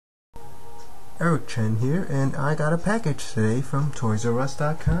Eric Chen here, and I got a package today from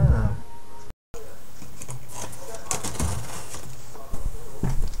ToysRUs.com.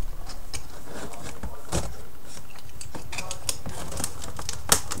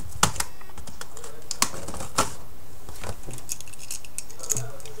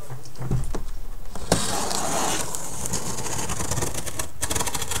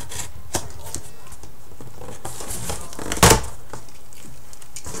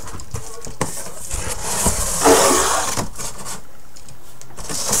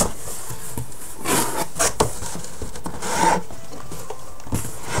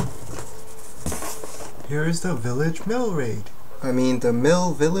 Here is the Village Mill Raid. The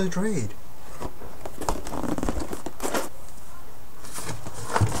Mill Village Raid.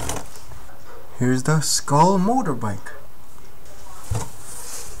 Here's the Skull Motorbike.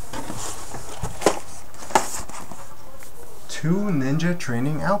 Two Ninja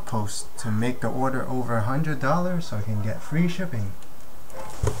Training Outposts to make the order over $100 so I can get free shipping.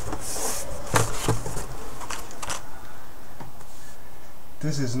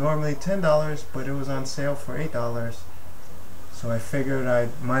 This is normally $10, but it was on sale for $8, so I figured I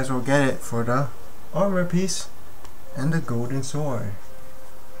might as well get it for the armor piece and the golden sword.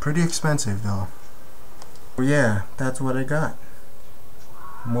 Pretty expensive though. Well, yeah, that's what I got.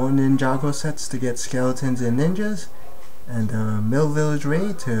 More Ninjago sets to get skeletons and ninjas, and the Mill Village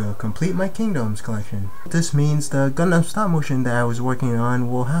Raid to complete my Kingdoms collection. This means the Gundam stop motion that I was working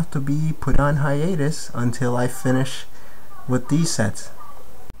on will have to be put on hiatus until I finish with these sets.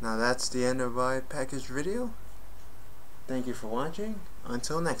 Now that's the end of my package video. Thank you for watching.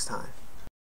 Until next time.